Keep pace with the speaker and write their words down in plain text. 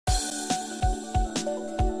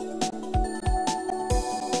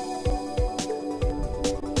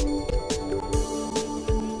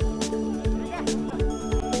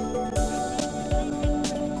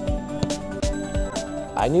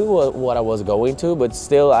I knew what I was going to, but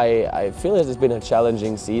still I feel it's been a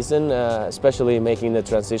challenging season, especially making the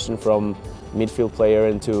transition from midfield player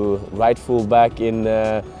into right full back in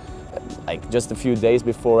like just a few days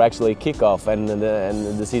before actually kickoff and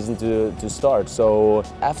the season to start. So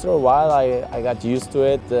after a while I got used to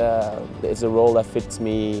it. It's a role that fits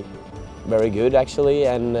me very good actually,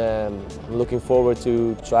 and looking forward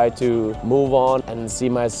to try to move on and see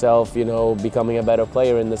myself, you know, becoming a better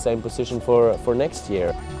player in the same position for next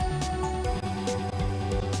year.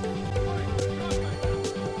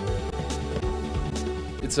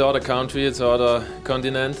 It's another country, it's another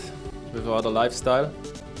continent with another lifestyle,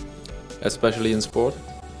 especially in sport.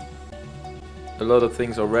 A lot of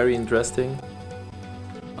things are very interesting.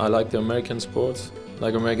 I like the American sports,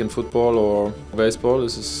 like American football or baseball.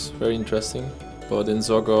 This is very interesting. But in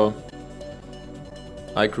soccer,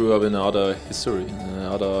 I grew up in another history, in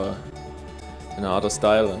another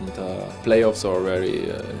style, and playoffs are very,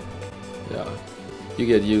 yeah. You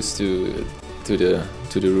get used to the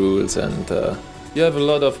rules, and you have a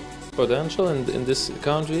lot of potential in this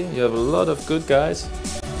country. You have a lot of good guys.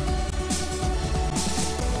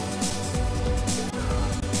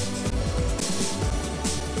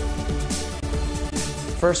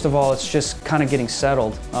 First of all, it's just kind of getting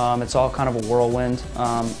settled. It's all kind of a whirlwind.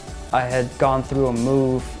 I had gone through a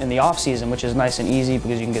move in the off-season, which is nice and easy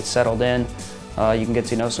because you can get settled in, you can get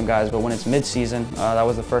to know some guys, but when it's mid-season, that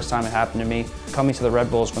was the first time it happened to me. Coming to the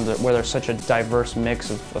Red Bulls where there's such a diverse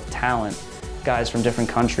mix of talent, guys from different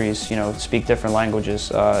countries, you know, speak different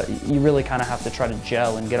languages, you really kind of have to try to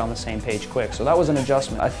gel and get on the same page quick. So that was an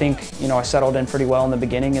adjustment. I think, you know, I settled in pretty well in the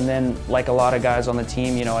beginning, and then like a lot of guys on the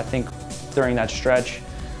team, you know, I think during that stretch,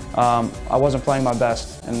 I wasn't playing my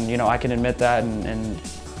best, and you know, I can admit that, and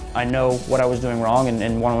I know what I was doing wrong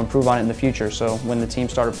and want to improve on it in the future. So when the team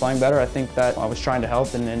started playing better, I think that I was trying to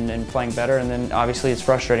help and playing better, and then obviously it's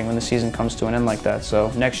frustrating when the season comes to an end like that.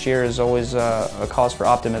 So next year is always a cause for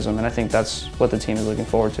optimism, and I think that's what the team is looking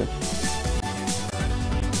forward to.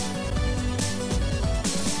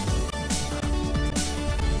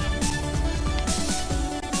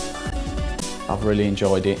 I've really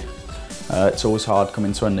enjoyed it. It's always hard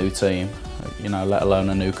coming to a new team, you know, let alone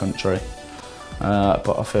a new country.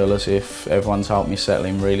 But I feel as if everyone's helped me settle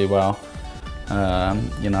in really well.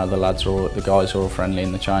 You know, the guys are all friendly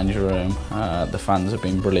in the change room. The fans have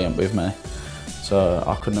been brilliant with me. So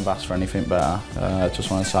I couldn't have asked for anything better. I just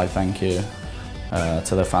want to say thank you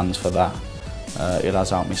to the fans for that. It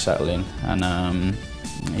has helped me settle in, and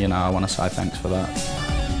you know, I want to say thanks for that.